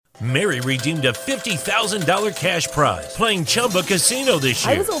Mary redeemed a $50,000 cash prize playing Chumba Casino this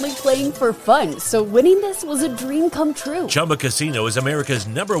year. I was only playing for fun, so winning this was a dream come true. Chumba Casino is America's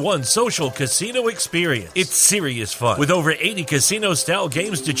 #1 social casino experience. It's serious fun. With over 80 casino-style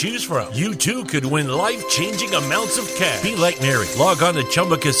games to choose from, you too could win life-changing amounts of cash. Be like Mary. Log on to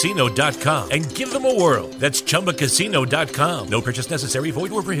ChumbaCasino.com and give them a whirl. That's ChumbaCasino.com. No purchase necessary.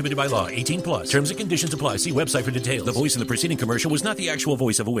 Void where prohibited by law. 18+. Terms and conditions apply. See website for details. The voice in the preceding commercial was not the actual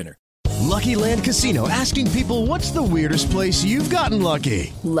voice of a winner. Lucky Land Casino, asking people, what's the weirdest place you've gotten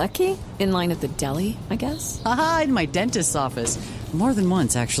lucky? Lucky? In line at the deli, I guess? Aha, in my dentist's office. More than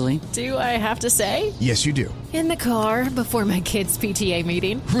once, actually. Do I have to say? Yes, you do. In the car before my kids' PTA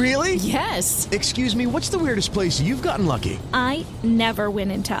meeting. Really? Yes. Excuse me, what's the weirdest place you've gotten lucky? I never win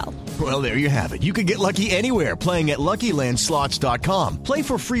and tell. Well, there you have it. You can get lucky anywhere, playing at LuckyLandSlots.com. Play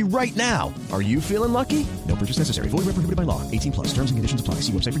for free right now. Are you feeling lucky? No purchase necessary. Void where prohibited by law. 18+. Terms and conditions apply.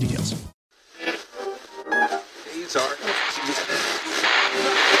 See website for details.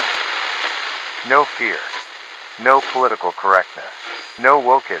 No fear. No political correctness. No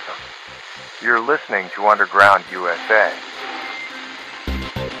wokeism. You're listening to Underground USA.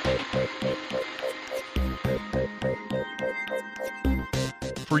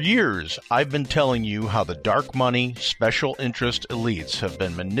 For years, I've been telling you how the dark money, special interest elites have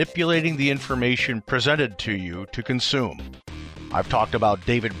been manipulating the information presented to you to consume. I've talked about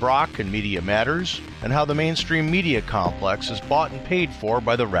David Brock and Media Matters, and how the mainstream media complex is bought and paid for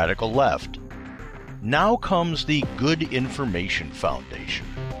by the radical left. Now comes the Good Information Foundation.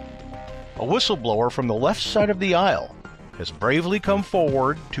 A whistleblower from the left side of the aisle has bravely come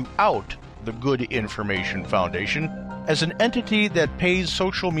forward to out the Good Information Foundation as an entity that pays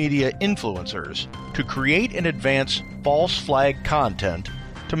social media influencers to create and advance false flag content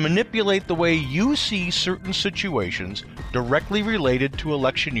to manipulate the way you see certain situations directly related to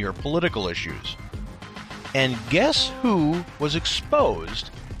election year political issues. And guess who was exposed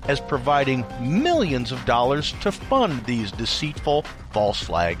as providing millions of dollars to fund these deceitful false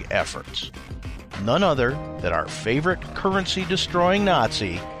flag efforts? None other than our favorite currency-destroying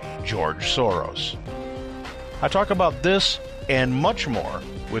Nazi, George Soros. I talk about this and much more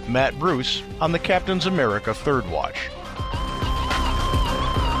with Matt Bruce on the Captain's America Third Watch.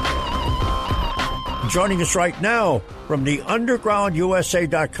 Joining us right now from the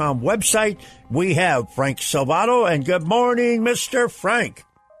UndergroundUSA.com website, we have Frank Salvato. And good morning, Mr. Frank.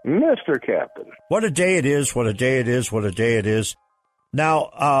 Mr. Captain. What a day it is, what a day it is, what a day it is.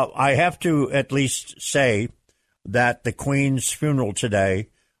 Now, I have to at least say that the Queen's funeral today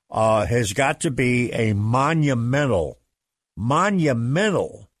has got to be a monumental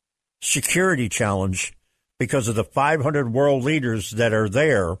security challenge because of the 500 world leaders that are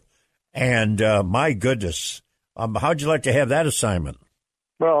there. And my goodness, how'd you like to have that assignment?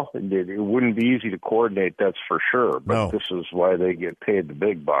 Well, it wouldn't be easy to coordinate, that's for sure. But No. This is why they get paid the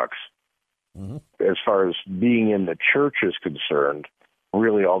big bucks. Mm-hmm. As far as being in the church is concerned,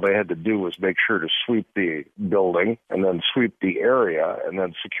 really all they had to do was make sure to sweep the building and then sweep the area and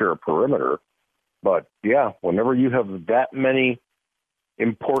then secure a perimeter. But, yeah, whenever you have that many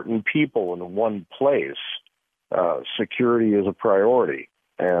important people in one place, security is a priority.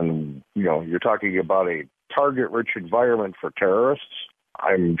 And, you know, you're talking about a target-rich environment for terrorists.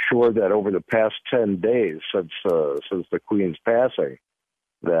 I'm sure that over the past 10 days since the Queen's passing,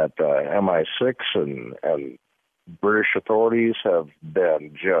 that MI6 and British authorities have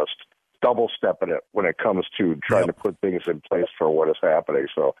been just double-stepping it when it comes to trying to put things in place for what is happening.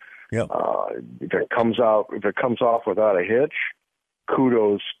 So if it comes off without a hitch,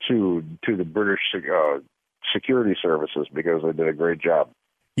 kudos to the British security services because they did a great job.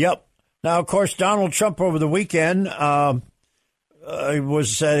 Yep. Now, of course, Donald Trump over the weekend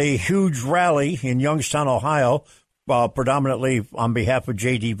was at a huge rally in Youngstown, Ohio, predominantly on behalf of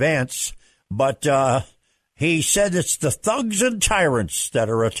J.D. Vance. But he said it's the thugs and tyrants that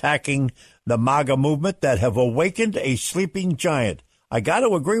are attacking the MAGA movement that have awakened a sleeping giant. I got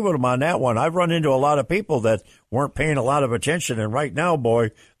to agree with him on that one. I've run into a lot of people that weren't paying a lot of attention, and right now,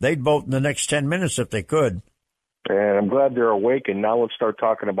 boy, they'd vote in the next 10 minutes if they could. And I'm glad they're awake, and now let's start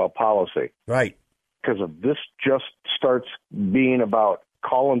talking about policy. Right. Because if this just starts being about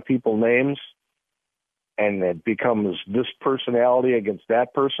calling people names and it becomes this personality against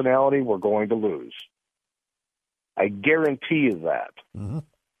that personality, we're going to lose. I guarantee you that. Mm-hmm.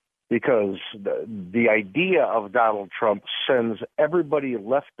 Because the idea of Donald Trump sends everybody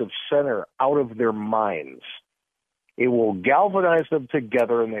left of center out of their minds. It will galvanize them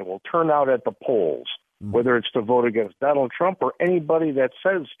together, and they will turn out at the polls, whether it's to vote against Donald Trump or anybody that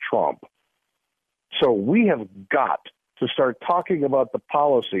says Trump. So we have got to start talking about the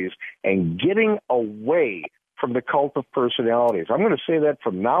policies and getting away from the cult of personalities. I'm going to say that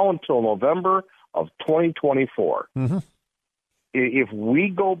from now until November of 2024. Mm-hmm. If we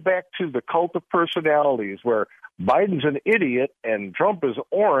go back to the cult of personalities where Biden's an idiot and Trump is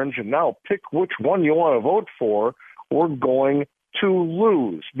orange, and now pick which one you want to vote for, we're going to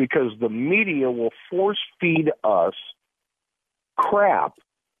lose because the media will force feed us crap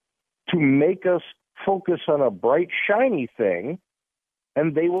to make us focus on a bright, shiny thing,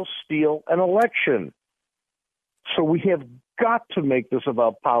 and they will steal an election. So we have got to make this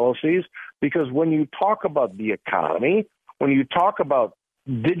about policies, because when you talk about the economy, when you talk about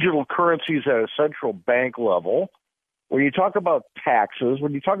digital currencies at a central bank level, when you talk about taxes,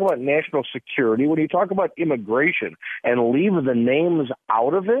 when you talk about national security, when you talk about immigration and leave the names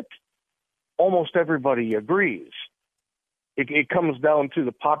out of it, almost everybody agrees. It comes down to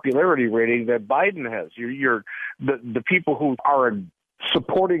the popularity rating that Biden has. The people who are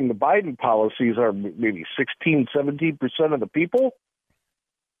supporting the Biden policies are maybe 16, 17% of the people.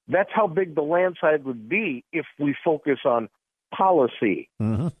 That's how big the landslide would be if we focus on policy.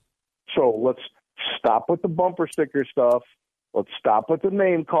 Mm-hmm. So let's stop with the bumper sticker stuff. Let's stop with the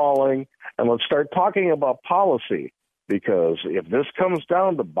name calling, and let's start talking about policy. Because if this comes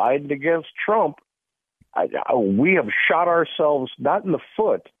down to Biden against Trump, we have shot ourselves not in the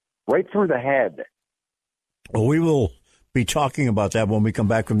foot, right through the head. Well, we will be talking about that when we come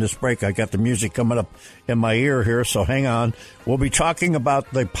back from this break. I got the music coming up in my ear here, so hang on. We'll be talking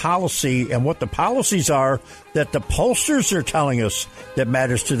about the policy and what the policies are that the pollsters are telling us that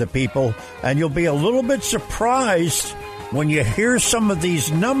matters to the people. And you'll be a little bit surprised when you hear some of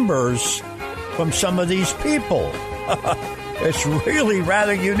these numbers from some of these people. It's really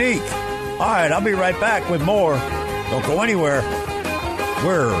rather unique. All right, I'll be right back with more. Don't go anywhere.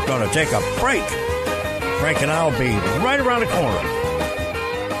 We're going to take a break. Frank and I'll be right around the corner.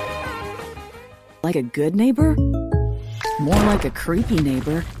 Like a good neighbor? More like a creepy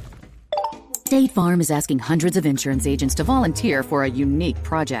neighbor. State Farm is asking hundreds of insurance agents to volunteer for a unique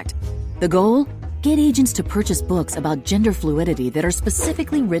project. The goal? Get agents to purchase books about gender fluidity that are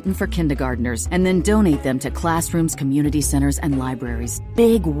specifically written for kindergartners and then donate them to classrooms, community centers, and libraries.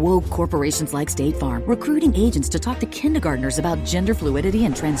 Big, woke corporations like State Farm recruiting agents to talk to kindergartners about gender fluidity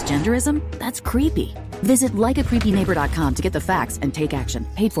and transgenderism? That's creepy. Visit likeacreepyneighbor.com to get the facts and take action.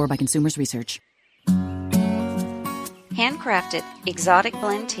 Paid for by Consumers Research. Handcrafted exotic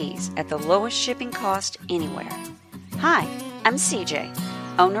blend teas at the lowest shipping cost anywhere. Hi, I'm CJ,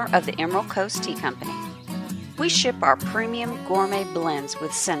 owner of the Emerald Coast Tea Company. We ship our premium gourmet blends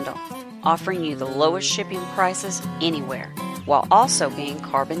with Sendle, offering you the lowest shipping prices anywhere, while also being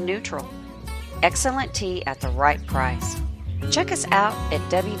carbon neutral. Excellent tea at the right price. Check us out at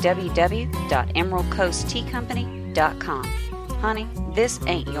www.emeraldcoastteacompany.com. Honey, this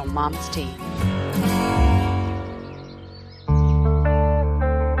ain't your mama's tea.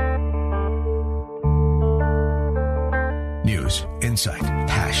 News, insight,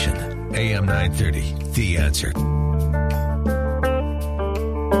 passion. AM 930, The Answer.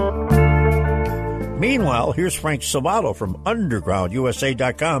 Meanwhile, here's Frank Salvato from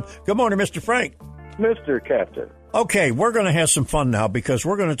UndergroundUSA.com. Good morning, Mr. Frank. Mr. Captain. Okay, we're going to have some fun now because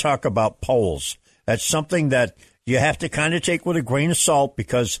we're going to talk about polls. That's something that you have to kind of take with a grain of salt,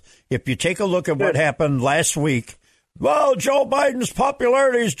 because if you take a look at what happened last week, well, Joe Biden's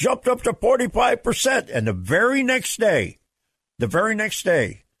popularity has jumped up to 45%. And the very next day,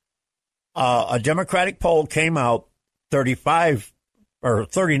 a Democratic poll came out 35 or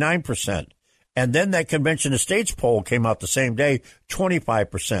 39%. And then that Convention of States poll came out the same day,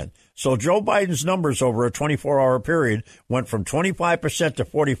 25%. So Joe Biden's numbers over a 24-hour period went from 25% to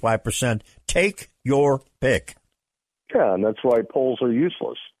 45%. Take your pick. Yeah, and that's why polls are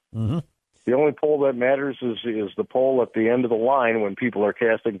useless. Mm-hmm. The only poll that matters is the poll at the end of the line when people are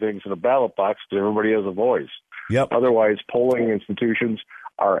casting things in a ballot box, because everybody has a voice. Yep. Otherwise, polling institutions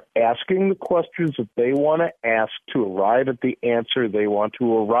are asking the questions that they want to ask to arrive at the answer they want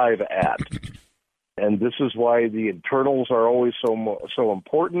to arrive at. And this is why the internals are always so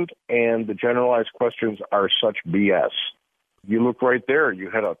important, and the generalized questions are such BS. You look right there. You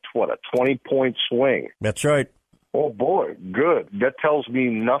had a 20-point swing. That's right. Oh, boy, good. That tells me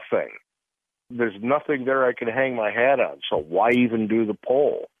nothing. There's nothing there I can hang my hat on, so why even do the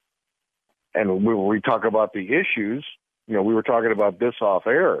poll? And when we talk about the issues, we were talking about this off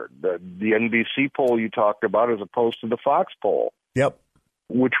air, the NBC poll you talked about as opposed to the Fox poll. Yep.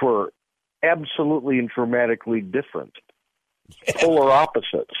 Which were absolutely and dramatically different. Polar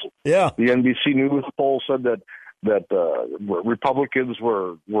opposites. Yeah. The NBC News poll said that that Republicans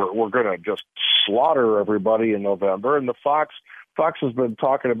were going to just slaughter everybody in November, and Fox has been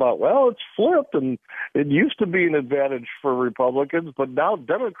talking about, well, it's flipped, and it used to be an advantage for Republicans, but now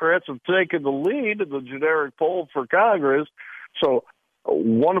Democrats have taken the lead in the generic poll for Congress. So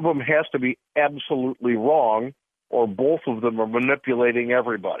one of them has to be absolutely wrong, or both of them are manipulating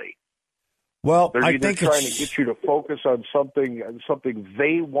everybody. Well, they're I either think trying to get you to focus on something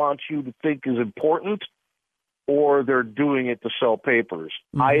they want you to think is important, or they're doing it to sell papers.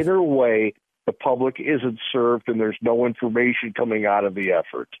 Mm-hmm. Either way, the public isn't served, and there's no information coming out of the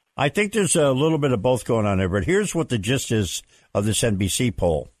effort. I think there's a little bit of both going on there, but here's what the gist is of this NBC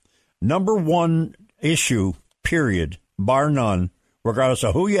poll. Number one issue, period, bar none, regardless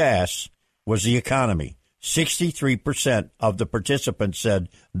of who you ask, was the economy. 63% of the participants said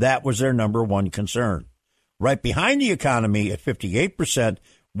that was their number one concern. Right behind the economy at 58%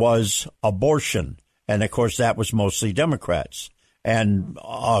 was abortion. And, of course, that was mostly Democrats. And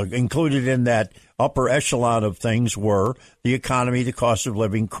included in that upper echelon of things were the economy, the cost of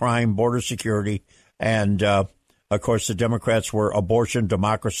living, crime, border security, and, of course, the Democrats were abortion,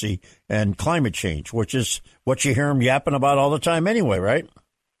 democracy, and climate change, which is what you hear them yapping about all the time anyway, right?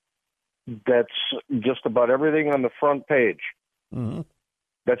 That's just about everything on the front page. Mm-hmm.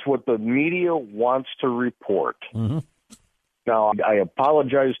 That's what the media wants to report. Mm-hmm. Now, I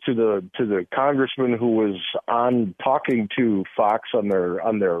apologize to the congressman who was on talking to Fox on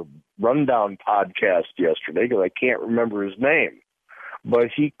their Rundown podcast yesterday, because I can't remember his name,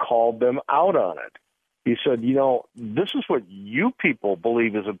 but he called them out on it. He said, this is what you people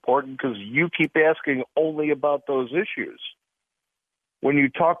believe is important because you keep asking only about those issues. When you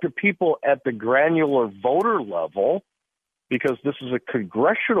talk to people at the granular voter level, because this is a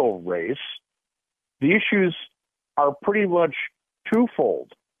congressional race, the issues are pretty much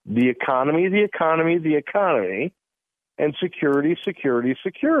twofold. The economy, the economy, the economy, and security, security,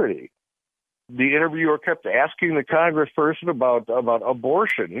 security. The interviewer kept asking the congressperson about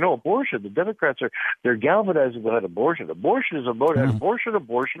abortion. Abortion, the Democrats they're galvanizing behind abortion. Abortion is about abortion,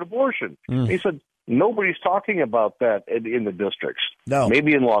 abortion, abortion. He said, nobody's talking about that in the districts. No.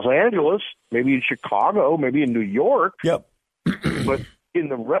 Maybe in Los Angeles, maybe in Chicago, maybe in New York. Yep. But in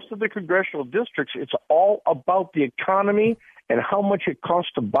the rest of the congressional districts, it's all about the economy and how much it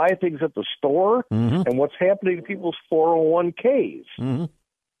costs to buy things at the store and what's happening to people's 401ks. Mm-hmm.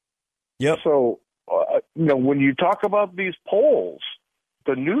 Yep. So, when you talk about these polls,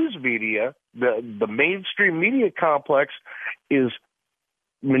 the news media, the mainstream media complex is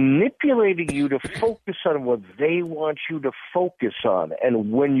manipulating you to focus on what they want you to focus on.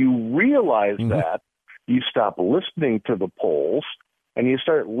 And when you realize that, you stop listening to the polls and you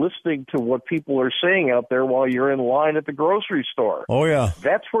start listening to what people are saying out there while you're in line at the grocery store. Oh yeah,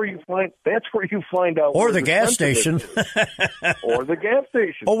 that's where you find out. Or the gas station. Or the gas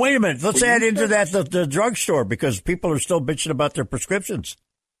station. Oh, wait a minute. Let's add into that the drugstore, because people are still bitching about their prescriptions.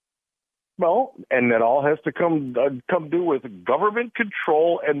 Well, and that all has to come due with government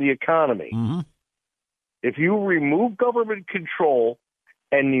control and the economy. Mm-hmm. If you remove government control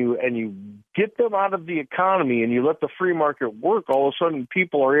and you get them out of the economy and you let the free market work, all of a sudden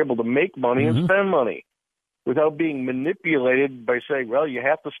people are able to make money and spend money without being manipulated by saying, well, you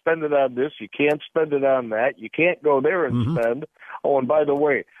have to spend it on this, you can't spend it on that, you can't go there and spend. Oh, and by the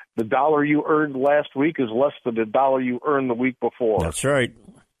way, the dollar you earned last week is less than the dollar you earned the week before. That's right.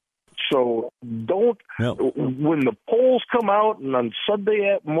 So when the polls come out and on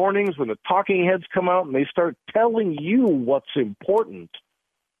Sunday mornings when the talking heads come out and they start telling you what's important,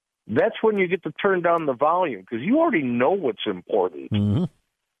 that's when you get to turn down the volume, because you already know what's important. Mm-hmm.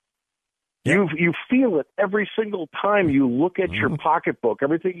 You feel it every single time you look at your pocketbook,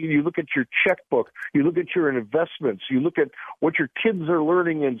 everything. You look at your checkbook, you look at your investments, you look at what your kids are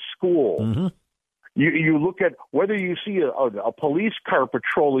learning in school. You look at whether you see a police car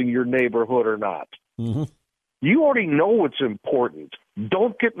patrolling your neighborhood or not. You already know what's important.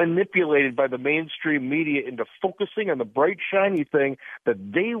 Don't get manipulated by the mainstream media into focusing on the bright, shiny thing that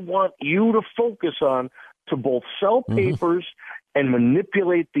they want you to focus on to both sell papers and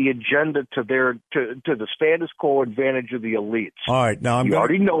manipulate the agenda to the status quo advantage of the elites. All right, now you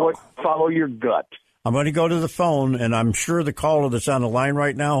already know it. Follow your gut. I'm going to go to the phone, and I'm sure the caller that's on the line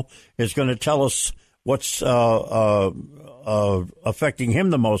right now is going to tell us what's affecting him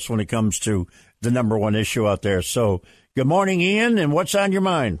the most when it comes to the number one issue out there. So, good morning, Ian, and what's on your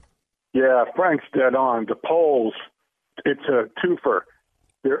mind? Yeah, Frank's dead on. The polls, it's a twofer.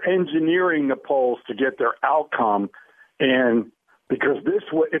 They're engineering the polls to get their outcome, and because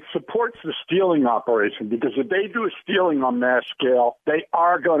it supports the stealing operation, because if they do stealing on mass scale, they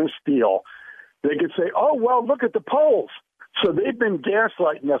are going to steal. they could say, oh, well, look at the polls. So they've been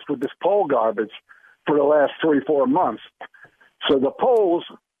gaslighting us with this poll garbage for the last 3-4 months. So the polls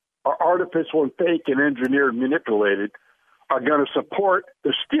are artificial and fake and engineered and manipulated, are going to support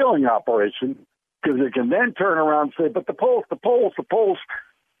the stealing operation, because they can then turn around and say, but the polls.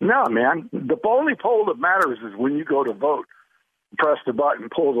 No, man. The only poll that matters is when you go to vote. Press the button,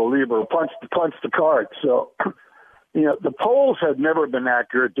 pull the lever, punch the card. So, the polls have never been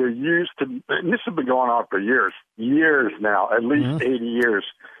accurate. They're used to, and this has been going on for years now, at least 80 years,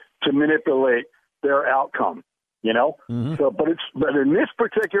 to manipulate their outcome. So, but in this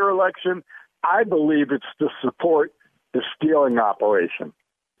particular election, I believe it's to support the stealing operation.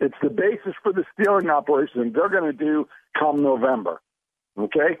 It's the basis for the stealing operation they're going to do come November.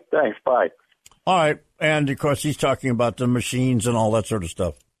 Okay? Thanks. Bye. All right. And, of course, he's talking about the machines and all that sort of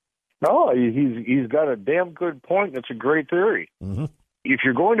stuff. No, he's got a damn good point. It's a great theory. Mm-hmm. If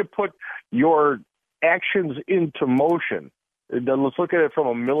you're going to put your actions into motion, then let's look at it from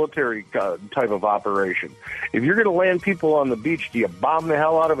a military type of operation. If you're going to land people on the beach, do you bomb the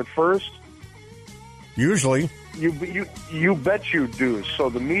hell out of it first? Usually. You bet you do. So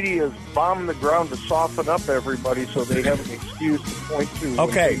the media's bomb the ground to soften up everybody so they have an excuse to point to.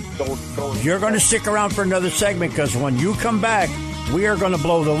 Okay. You're going to stick around for another segment, because when you come back, we are going to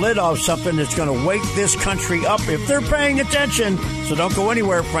blow the lid off something that's going to wake this country up if they're paying attention. So don't go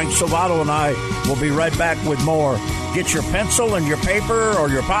anywhere. Frank Salvato and I will be right back with more. Get your pencil and your paper or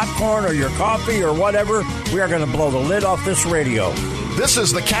your popcorn or your coffee or whatever. We are going to blow the lid off this radio. This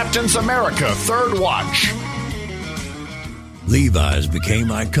is the Captain's America Third Watch. Levi's became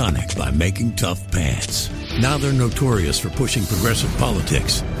iconic by making tough pants. Now they're notorious for pushing progressive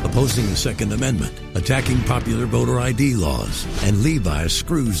politics, opposing the Second Amendment, attacking popular voter ID laws, and Levi's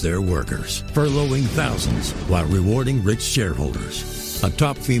screws their workers, furloughing thousands while rewarding rich shareholders. A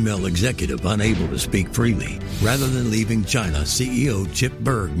top female executive unable to speak freely. Rather than leaving China, CEO Chip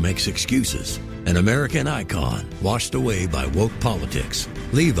Bergh makes excuses. An American icon washed away by woke politics.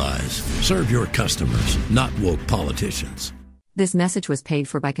 Levi's, serve your customers, not woke politicians. This message was paid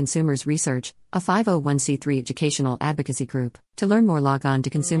for by Consumers Research, a 501c3 educational advocacy group. To learn more, log on to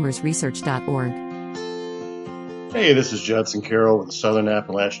consumersresearch.org. Hey, this is Judson Carroll with the Southern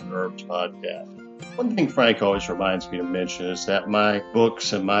Appalachian Herbs Podcast. One thing Frank always reminds me to mention is that my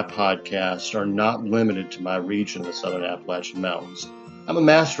books and my podcasts are not limited to my region, the Southern Appalachian Mountains. I'm a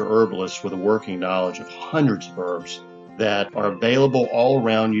master herbalist with a working knowledge of hundreds of herbs that are available all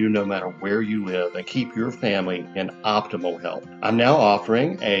around you no matter where you live and keep your family in optimal health. I'm now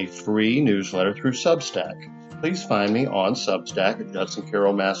offering a free newsletter through Substack. Please find me on Substack at Judson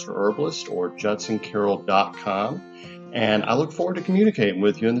Carroll Master Herbalist or JudsonCarroll.com, and I look forward to communicating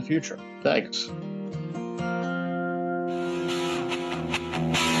with you in the future. Thanks.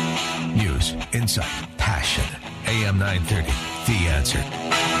 News, insight, passion. AM 930, The Answer.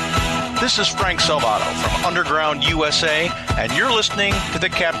 This is Frank Salvato from Underground USA, and you're listening to the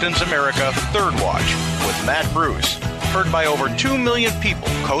Captain's America Third Watch with Matt Bruce. Heard by over 2 million people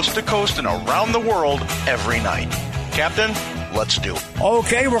coast to coast and around the world every night. Captain, let's do it.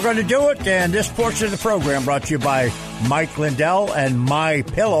 Okay, we're going to do it. And this portion of the program brought to you by Mike Lindell and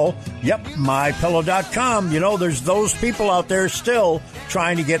MyPillow. Yep, MyPillow.com. You know, there's those people out there still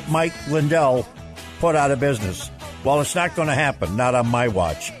trying to get Mike Lindell put out of business. Well, it's not going to happen. Not on my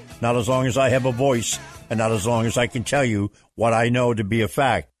watch. Not as long as I have a voice, and not as long as I can tell you what I know to be a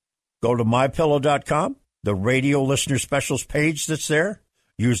fact. Go to MyPillow.com, the radio listener specials page that's there.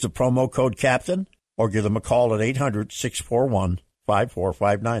 Use the promo code CAPTAIN, or give them a call at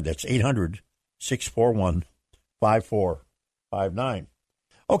 800-641-5459. That's 800-641-5459.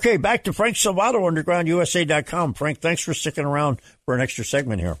 Okay, back to Frank Salvato, UndergroundUSA.com. Frank, thanks for sticking around for an extra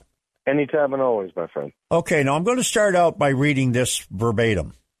segment here. Anytime and always, my friend. Okay, now I'm going to start out by reading this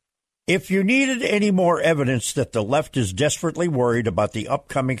verbatim. If you needed any more evidence that the left is desperately worried about the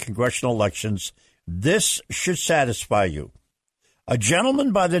upcoming congressional elections, this should satisfy you. A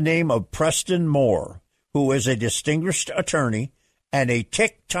gentleman by the name of Preston Moore, who is a distinguished attorney and a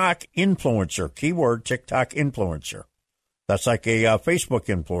TikTok influencer, keyword TikTok influencer. That's like a Facebook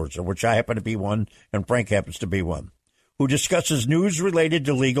influencer, which I happen to be one, and Frank happens to be one, who discusses news related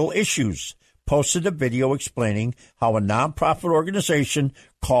to legal issues, posted a video explaining how a nonprofit organization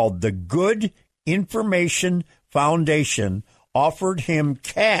called the Good Information Foundation offered him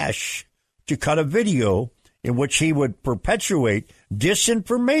cash to cut a video in which he would perpetuate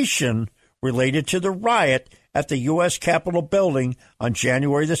disinformation related to the riot at the U.S. Capitol building on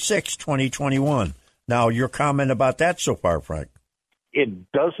January the 6th, 2021. Now, your comment about that so far, Frank?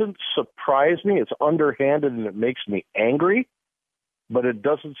 It doesn't surprise me. It's underhanded and it makes me angry. but it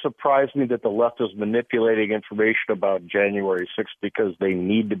doesn't surprise me that the left is manipulating information about January 6th because they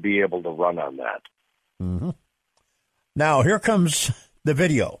need to be able to run on that. Mm-hmm. Now, here comes the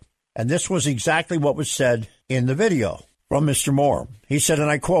video. And this was exactly what was said in the video from Mr. Moore. He said, and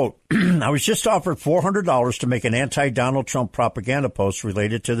I quote, I was just offered $400 to make an anti-Donald Trump propaganda post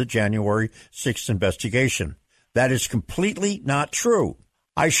related to the January 6th investigation. That is completely not true.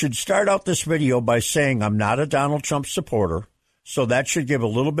 I should start out this video by saying I'm not a Donald Trump supporter, so that should give a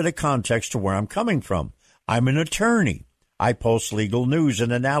little bit of context to where I'm coming from. I'm an attorney. I post legal news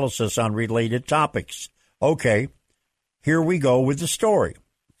and analysis on related topics. Okay, here we go with the story.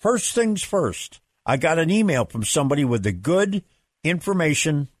 First things first, I got an email from somebody with the Good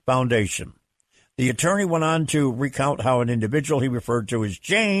Information Foundation. The attorney went on to recount how an individual he referred to as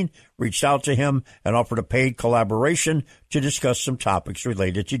Jane reached out to him and offered a paid collaboration to discuss some topics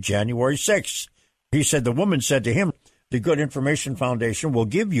related to January 6th. He said the woman said to him, the Good Information Foundation will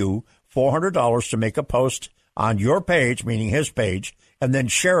give you $400 to make a post on your page, meaning his page, and then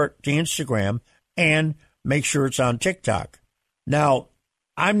share it to Instagram and make sure it's on TikTok. Now,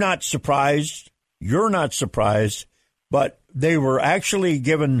 I'm not surprised. You're not surprised, but they were actually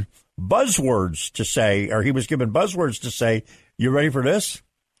given buzzwords to say, or he was given buzzwords to say, you ready for this?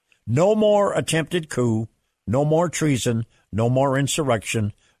 No more attempted coup, no more treason, no more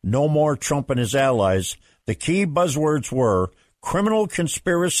insurrection, no more Trump and his allies. The key buzzwords were criminal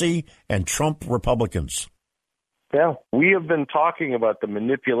conspiracy and Trump Republicans. Yeah, we have been talking about the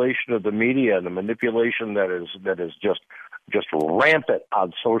manipulation of the media and the manipulation that is just rampant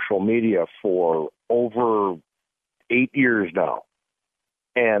on social media for over 8 years now.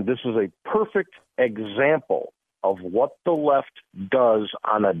 And this is a perfect example of what the left does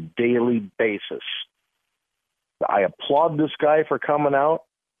on a daily basis. I applaud this guy for coming out.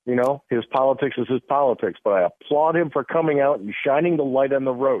 You know, his politics is his politics, but I applaud him for coming out and shining the light on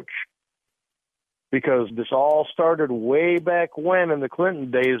the roach. Because this all started way back when in the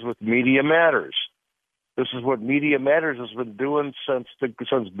Clinton days with Media Matters. This is what Media Matters has been doing since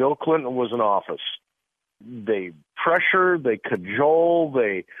Bill Clinton was in office. They pressure, they cajole,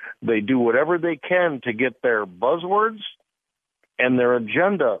 they do whatever they can to get their buzzwords and their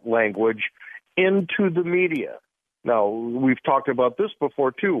agenda language into the media. Now, we've talked about this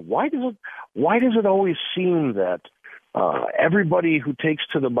before too. Why does it always seem that everybody who takes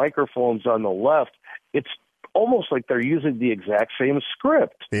to the microphones on the left, it's almost like they're using the exact same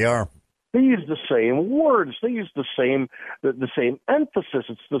script? They are. They use the same words. They use the same emphasis.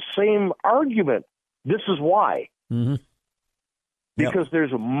 It's the same argument. This is why. Mm-hmm. Because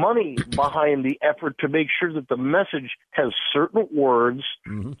there's money behind the effort to make sure that the message has certain words,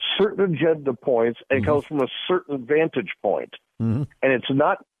 certain agenda points, and comes from a certain vantage point. Mm-hmm. And it's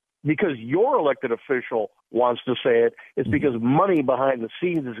not because your elected official wants to say it. It's because money behind the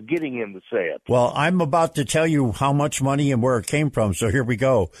scenes is getting him to say it. Well, I'm about to tell you how much money and where it came from, so here we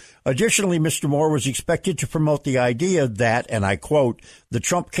go. Additionally, Mr. Moore was expected to promote the idea that, and I quote, the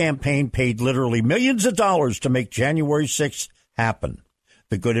Trump campaign paid literally millions of dollars to make January 6th happen.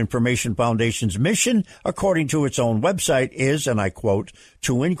 The Good Information Foundation's mission, according to its own website, is, and I quote,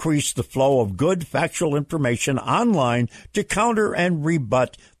 to increase the flow of good factual information online to counter and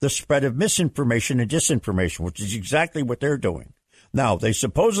rebut the spread of misinformation and disinformation, which is exactly what they're doing. Now, they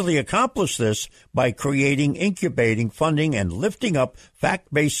supposedly accomplish this by creating, incubating, funding, and lifting up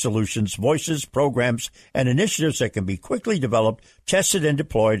fact-based solutions, voices, programs, and initiatives that can be quickly developed, tested, and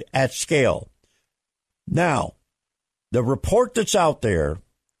deployed at scale. Now, the report that's out there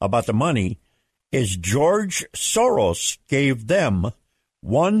about the money is George Soros gave them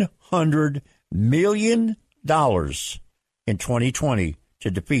 $100 million in 2020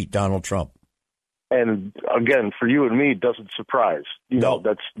 to defeat Donald Trump. And again, for you and me, it doesn't surprise. You know,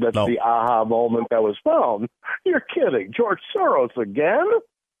 that's the aha moment that was found. You're kidding. George Soros again?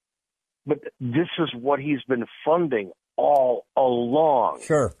 But this is what he's been funding all along.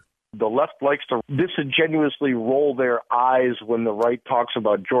 Sure. The left likes to disingenuously roll their eyes when the right talks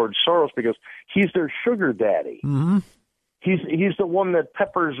about George Soros because he's their sugar daddy. Mm-hmm. He's the one that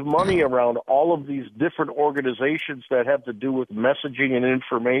peppers money around all of these different organizations that have to do with messaging and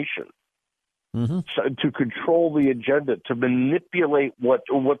information. Mm-hmm. So, to control the agenda, to manipulate what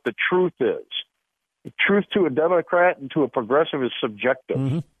the truth is. The truth to a Democrat and to a progressive is subjective.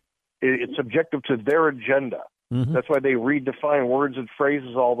 Mm-hmm. It's subjective to their agenda. Mm-hmm. That's why they redefine words and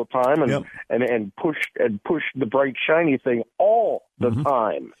phrases all the time and push the bright shiny thing all the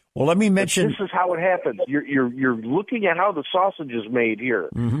time. Well, let me mention this is how it happens. You're looking at how the sausage is made here,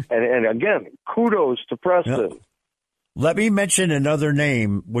 Mm-hmm. and again, kudos to Preston. Yep. Let me mention another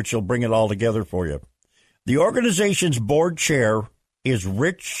name, which will bring it all together for you. The organization's board chair is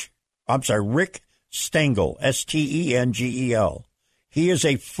Rick Stengel, Stengel. He is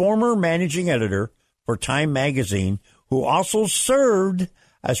a former managing editor for Time magazine who also served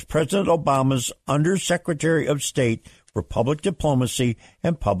as President Obama's Undersecretary of State for Public Diplomacy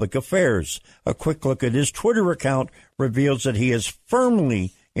and Public Affairs. A quick look at his Twitter account reveals that he is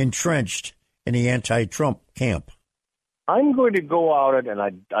firmly entrenched in the anti-Trump camp. I'm going to go out and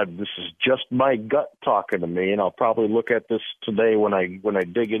this is just my gut talking to me, and I'll probably look at this today when I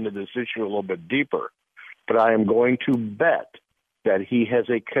dig into this issue a little bit deeper. But I am going to bet that he has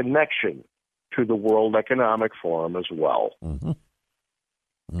a connection to the World Economic Forum as well. Mm-hmm.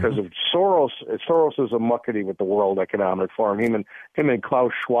 Because if Soros is a muckety with the World Economic Forum, him and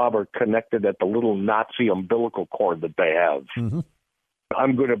Klaus Schwab are connected at the little Nazi umbilical cord that they have. Mm-hmm.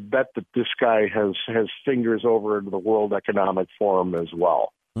 I'm going to bet that this guy has fingers over into the World Economic Forum as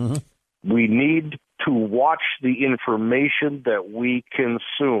well. Mm-hmm. We need to watch the information that we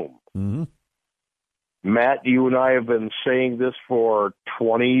consume. Mm-hmm. Matt, you and I have been saying this for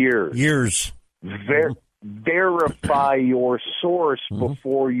 20 years. Verify your source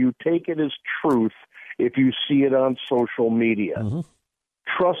before you take it as truth if you see it on social media. Mm-hmm.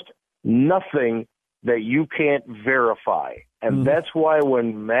 Trust nothing that you can't verify. And that's why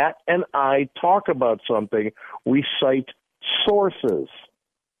when Matt and I talk about something, we cite sources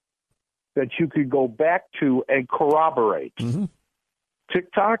that you could go back to and corroborate. Mm-hmm.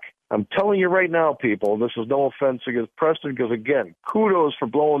 TikTok, I'm telling you right now, people, this is no offense against Preston, because, again, kudos for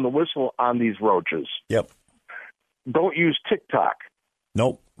blowing the whistle on these roaches. Yep. Don't use TikTok.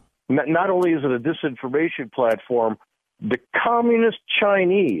 Nope. Not only is it a disinformation platform, the communist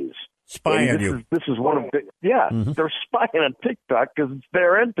Chinese spy on you. This is one of the, they're spying on TikTok because it's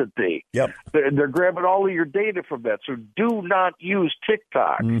their entity. Yep. They're grabbing all of your data from that. So do not use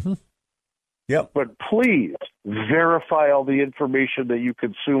TikTok. Mm-hmm. Yep. But please verify all the information that you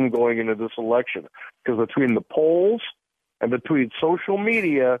consume going into this election, because between the polls and between social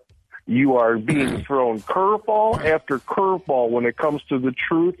media, you are being thrown curveball after curveball when it comes to the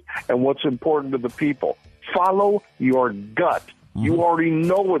truth and what's important to the people. Follow your gut. You already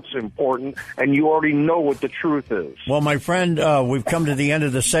know what's important, and you already know what the truth is. Well, my friend, we've come to the end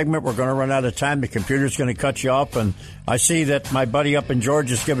of the segment. We're going to run out of time. The computer's going to cut you off, and I see that my buddy up in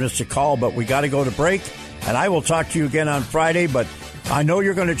Georgia is giving us a call, but we got to go to break, and I will talk to you again on Friday, but I know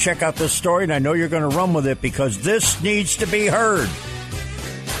you're going to check out this story, and I know you're going to run with it, because this needs to be heard.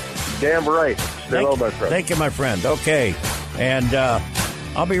 Damn right. Stay low, my friend. Thank you, my friend. Okay, and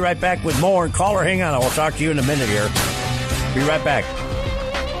I'll be right back with more. And caller, hang on. I will talk to you in a minute here. Be right back.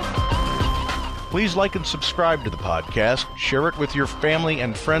 Please like and subscribe to the podcast, share it with your family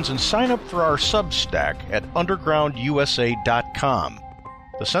and friends, and sign up for our Substack at undergroundusa.com.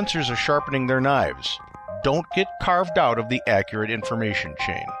 The censors are sharpening their knives. Don't get carved out of the accurate information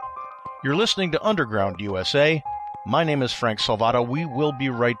chain. You're listening to Underground USA. My name is Frank Salvato. We will be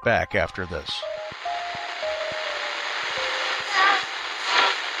right back after this.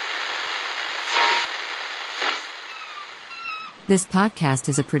 This podcast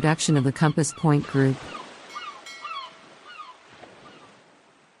is a production of the Compass Point Group.